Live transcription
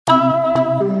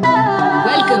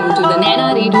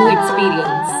Redu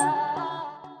experience.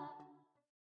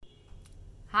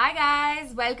 Hi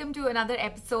guys, welcome to another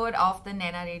episode of the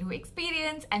Naina Redu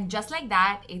experience, and just like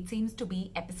that, it seems to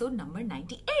be episode number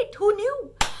 98. Who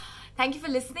knew? Thank you for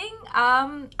listening.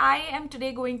 I am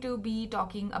today going to be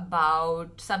talking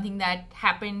about something that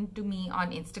happened to me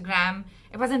on Instagram.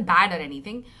 It wasn't bad or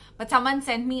anything, but someone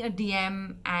sent me a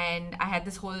DM and I had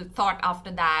this whole thought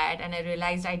after that, and I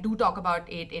realized I do talk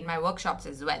about it in my workshops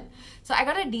as well. So I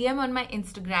got a DM on my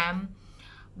Instagram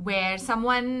where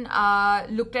someone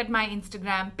looked at my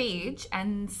Instagram page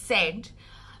and said,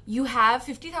 you have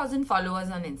 50,000 followers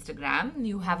on Instagram,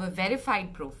 you have a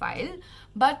verified profile,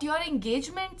 but your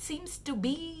engagement seems to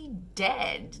be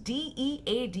dead.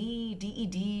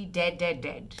 D-E-A-D,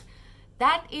 dead.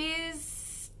 That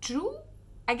is true.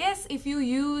 I guess if you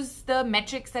use the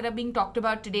metrics that are being talked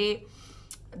about today,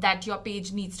 that your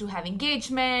page needs to have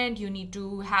engagement, you need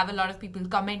to have a lot of people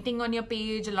commenting on your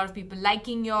page, a lot of people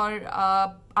liking your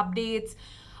updates,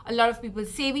 a lot of people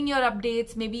saving your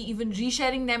updates, maybe even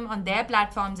resharing them on their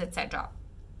platforms, etc.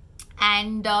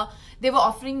 And they were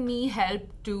offering me help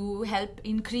to help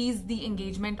increase the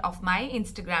engagement of my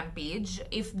Instagram page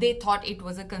if they thought it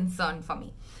was a concern for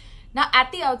me. Now,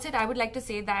 at the outset, I would like to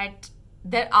say that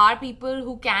there are people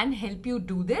who can help you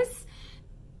do this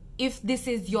if this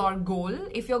is your goal.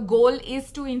 If your goal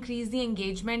is to increase the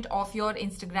engagement of your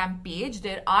Instagram page,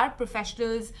 there are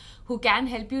professionals who can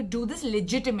help you do this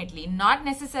legitimately, not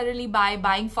necessarily by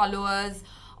buying followers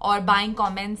or buying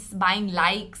comments, buying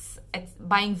likes,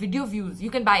 buying video views.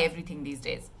 You can buy everything these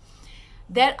days.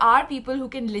 There are people who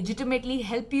can legitimately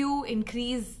help you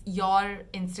increase your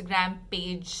Instagram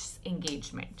page's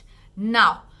engagement.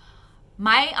 Now,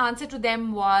 my answer to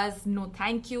them was, no,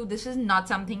 thank you. This is not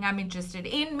something I'm interested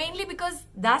in, mainly because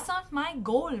that's not my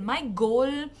goal. My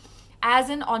goal as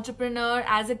an entrepreneur,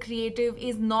 as a creative,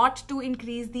 is not to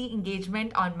increase the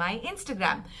engagement on my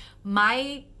Instagram.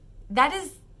 That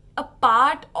is a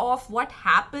part of what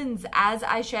happens as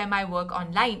I share my work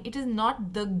online. It is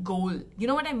not the goal. You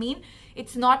know what I mean?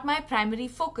 It's not my primary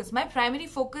focus. My primary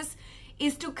focus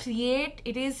is to create,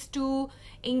 it is to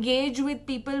engage with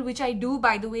people, which I do,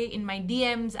 by the way, in my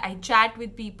DMs. I chat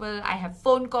with people, I have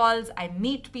phone calls, I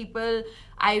meet people,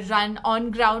 I run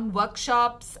on-ground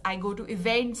workshops, I go to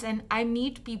events, and I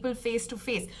meet people face to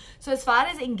face. So as far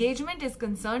as engagement is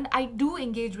concerned, I do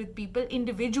engage with people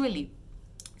individually.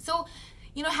 So,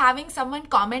 having someone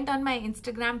comment on my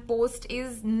Instagram post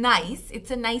is nice. It's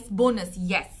a nice bonus,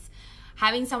 yes.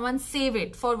 Having someone save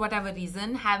it for whatever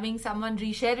reason, having someone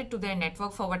reshare it to their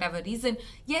network for whatever reason.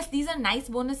 Yes, these are nice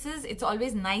bonuses. It's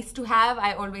always nice to have.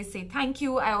 I always say thank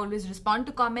you. I always respond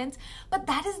to comments, but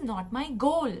that is not my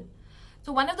goal.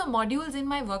 So one of the modules in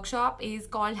my workshop is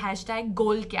called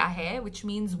 #goal kya hai, which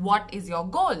means what is your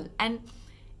goal? And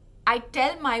I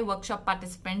tell my workshop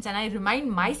participants, and I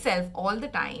remind myself all the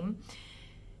time,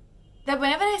 that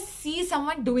whenever I see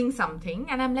someone doing something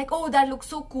and I'm like, oh, that looks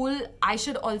so cool, I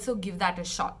should also give that a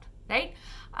shot, right?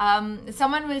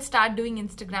 Someone will start doing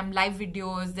Instagram live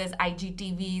videos, there's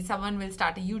IGTV, someone will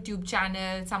start a YouTube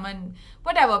channel,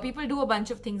 whatever. People do a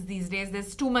bunch of things these days.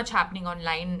 There's too much happening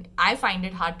online. I find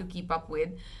it hard to keep up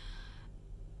with.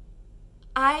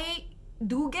 I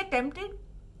do get tempted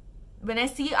when I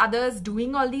see others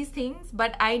doing all these things,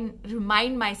 but I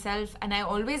remind myself and I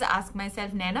always ask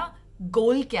myself, Naina,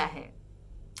 goal kya hai?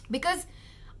 Because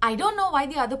I don't know why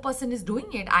the other person is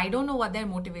doing it. I don't know what their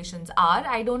motivations are.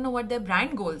 I don't know what their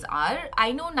brand goals are.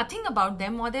 I know nothing about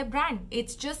them or their brand.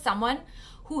 It's just someone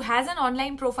who has an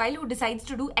online profile who decides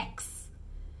to do X.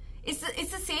 It's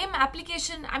the same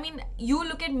application. I mean, you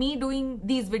look at me doing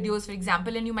these videos, for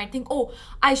example, and you might think, oh,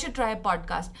 I should try a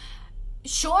podcast.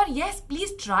 Sure, yes,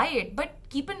 please try it. But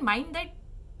keep in mind that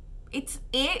it's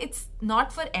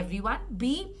not for everyone.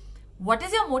 B, what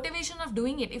is your motivation of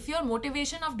doing it? If your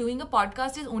motivation of doing a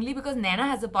podcast is only because Naina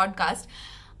has a podcast,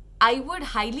 I would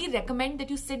highly recommend that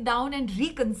you sit down and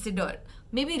reconsider.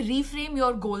 Maybe reframe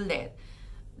your goal there.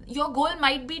 Your goal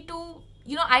might be to,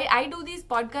 I do these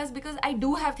podcasts because I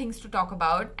do have things to talk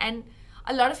about. And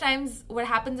a lot of times what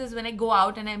happens is when I go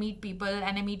out and I meet people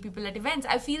at events,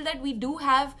 I feel that we do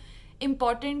have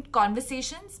important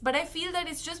conversations, but I feel that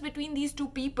it's just between these two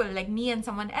people, like me and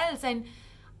someone else. And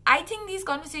I think these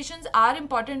conversations are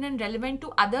important and relevant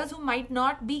to others who might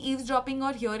not be eavesdropping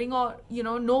or hearing or,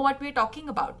 know what we're talking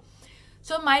about.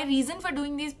 So my reason for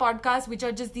doing these podcasts, which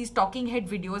are just these talking head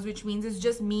videos, which means it's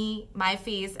just me, my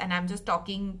face, and I'm just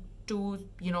talking to,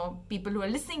 people who are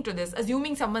listening to this,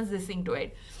 assuming someone's listening to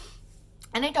it.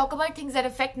 And I talk about things that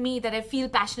affect me, that I feel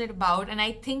passionate about, and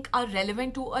I think are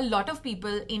relevant to a lot of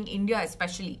people in India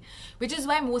especially, which is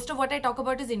why most of what I talk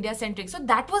about is India-centric. So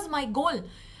that was my goal.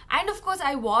 And of course,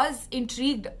 I was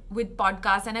intrigued with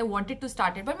podcasts and I wanted to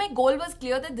start it. But my goal was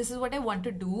clear that this is what I want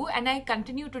to do, and I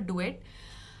continue to do it.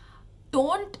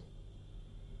 Don't,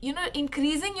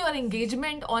 increasing your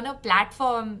engagement on a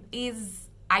platform is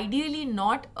ideally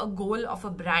not a goal of a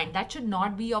brand. That should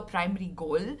not be your primary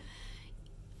goal.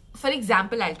 For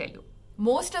example, I'll tell you,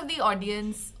 most of the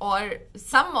audience or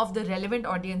some of the relevant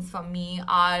audience for me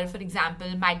are, for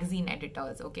example, magazine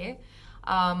editors, okay?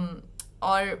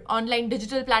 Or online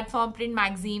digital platform, print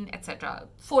magazine, etc.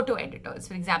 Photo editors,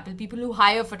 for example, people who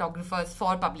hire photographers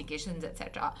for publications,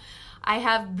 etc. I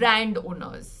have brand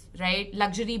owners, right?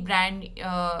 Luxury brands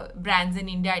in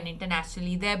India and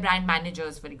internationally, they're brand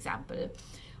managers, for example.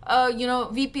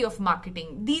 VP of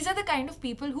marketing. These are the kind of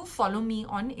people who follow me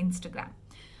on Instagram.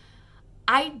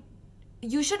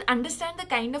 You should understand the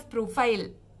kind of profile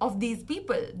of these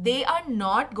people. They are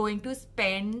not going to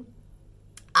spend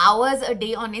hours a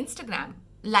day on Instagram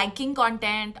liking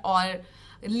content or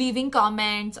leaving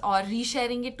comments or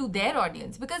resharing it to their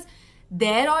audience, because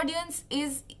their audience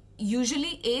is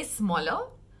usually smaller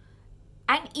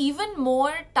and even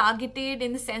more targeted,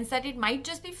 in the sense that it might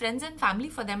just be friends and family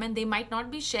for them, and they might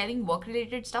not be sharing work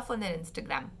related stuff on their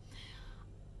Instagram.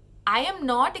 I am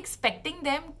not expecting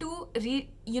them to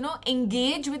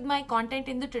engage with my content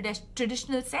in the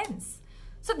traditional sense.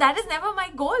 So that is never my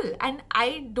goal, and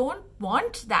I don't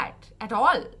want that at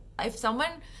all. If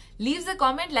someone leaves a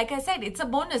comment, like I said, it's a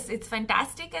bonus, it's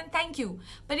fantastic, and thank you.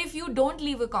 But if you don't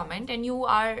leave a comment and you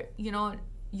are,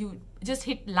 you just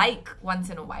hit like once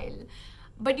in a while,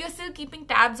 but you're still keeping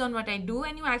tabs on what I do,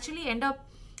 and you actually end up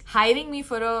hiring me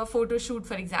for a photo shoot,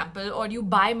 for example, or you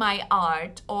buy my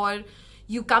art, or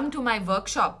you come to my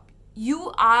workshop,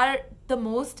 you are the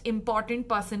most important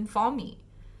person for me.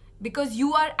 Because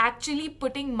you are actually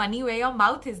putting money where your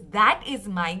mouth is. That is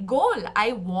my goal.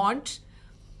 I want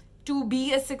to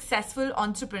be a successful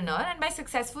entrepreneur. And by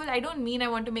successful, I don't mean I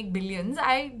want to make billions.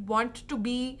 I want to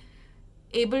be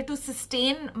able to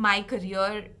sustain my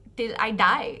career till I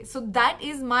die. So that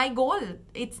is my goal.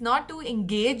 It's not to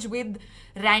engage with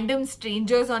random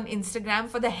strangers on Instagram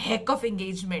for the heck of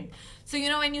engagement. So,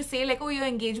 when you say like, oh, your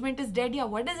engagement is dead. Yeah,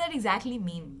 what does that exactly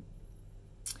mean?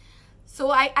 So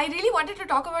I really wanted to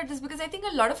talk about this because I think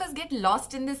a lot of us get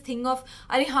lost in this thing of,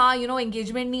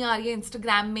 engagement nahi aa rahi hai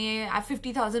Instagram mein, I have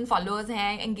 50,000 followers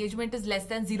hai, engagement is less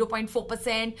than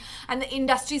 0.4%, and the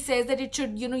industry says that it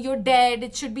should, you're dead,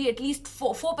 it should be at least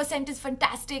 4% is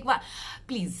fantastic.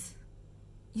 Please,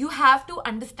 you have to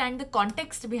understand the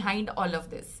context behind all of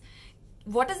this.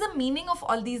 What is the meaning of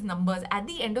all these numbers? At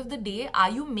the end of the day, are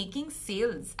you making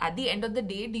sales? At the end of the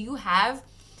day, do you have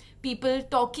people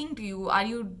talking to you? Are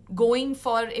you going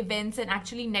for events and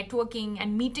actually networking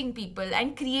and meeting people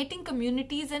and creating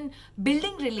communities and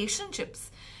building relationships?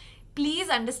 Please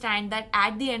understand that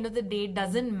at the end of the day, it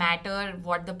doesn't matter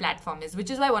what the platform is,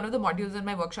 which is why one of the modules in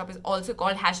my workshop is also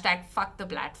called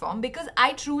 #FuckThePlatform, because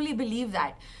I truly believe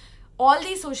that all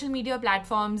these social media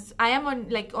platforms, I am on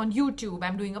YouTube,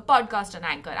 I'm doing a podcast on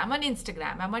Anchor, I'm on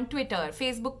Instagram, I'm on Twitter,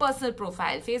 Facebook personal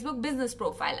profile, Facebook business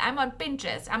profile, I'm on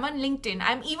Pinterest, I'm on LinkedIn,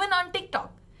 I'm even on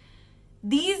TikTok.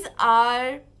 These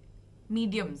are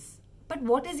mediums. But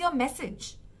what is your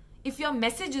message? If your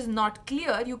message is not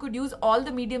clear, you could use all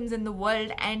the mediums in the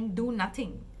world and do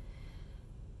nothing.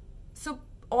 So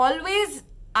always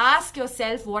ask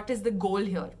yourself, what is the goal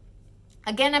here?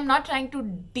 Again, I'm not trying to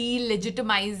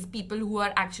delegitimize people who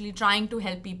are actually trying to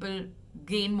help people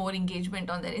gain more engagement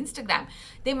on their Instagram.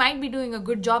 They might be doing a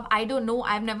good job. I don't know.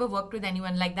 I've never worked with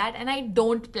anyone like that, and I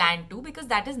don't plan to, because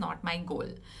that is not my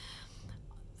goal.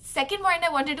 Second point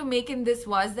I wanted to make in this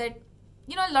was that,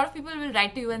 a lot of people will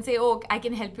write to you and say, oh, I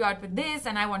can help you out with this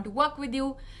and I want to work with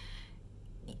you.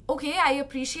 Okay, I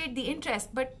appreciate the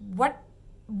interest, but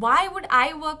why would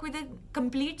I work with a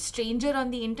complete stranger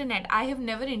on the internet? I have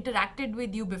never interacted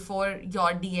with you before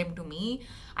your DM to me.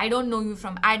 I don't know you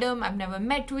from Adam. I've never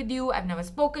met with you. I've never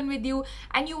spoken with you.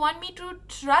 And you want me to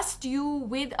trust you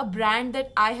with a brand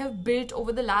that I have built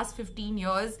over the last 15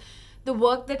 years, the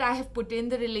work that I have put in,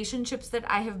 the relationships that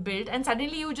I have built, and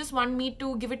suddenly you just want me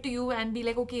to give it to you and be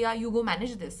like, okay, yeah, you go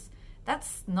manage this.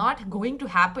 That's not going to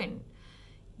happen.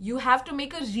 You have to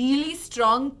make a really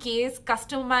strong case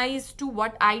customized to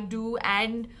what I do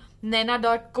and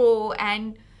Nena.co,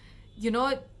 and,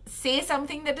 say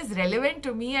something that is relevant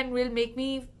to me and will make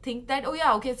me think that, oh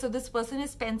yeah, okay, so this person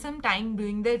has spent some time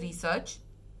doing their research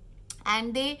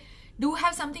and they do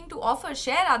have something to offer.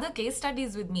 Share other case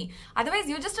studies with me. Otherwise,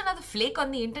 you're just another flake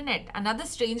on the internet, another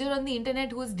stranger on the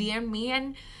internet who has DM'd me,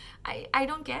 and I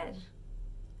don't care.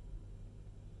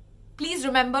 Please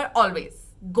remember always,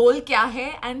 goal kya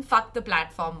hai and fuck the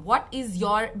platform. What is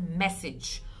your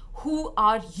message? who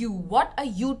are you? What are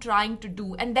you trying to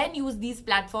do? And then use these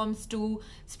platforms to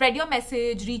spread your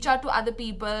message, reach out to other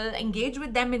people, engage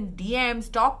with them in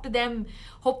DMs, talk to them,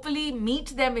 hopefully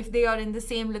meet them if they are in the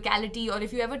same locality, or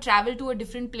if you ever travel to a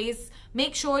different place,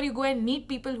 make sure you go and meet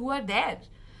people who are there.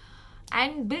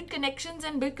 And build connections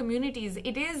and build communities.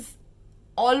 It is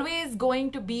always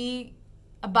going to be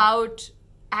about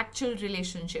actual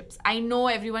relationships. I know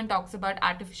everyone talks about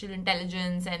artificial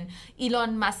intelligence and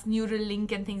Elon Musk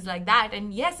Neuralink and things like that.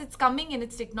 And yes, it's coming and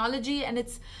it's technology and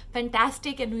it's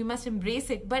fantastic and we must embrace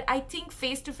it. But I think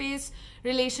face-to-face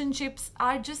relationships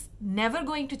are just never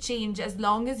going to change as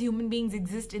long as human beings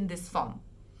exist in this form.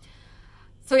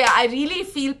 So yeah, I really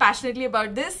feel passionately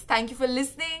about this. Thank you for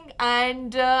listening.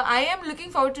 And I am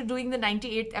looking forward to doing the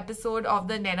 98th episode of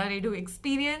the Naina Redu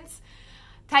experience.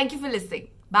 Thank you for listening.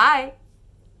 Bye.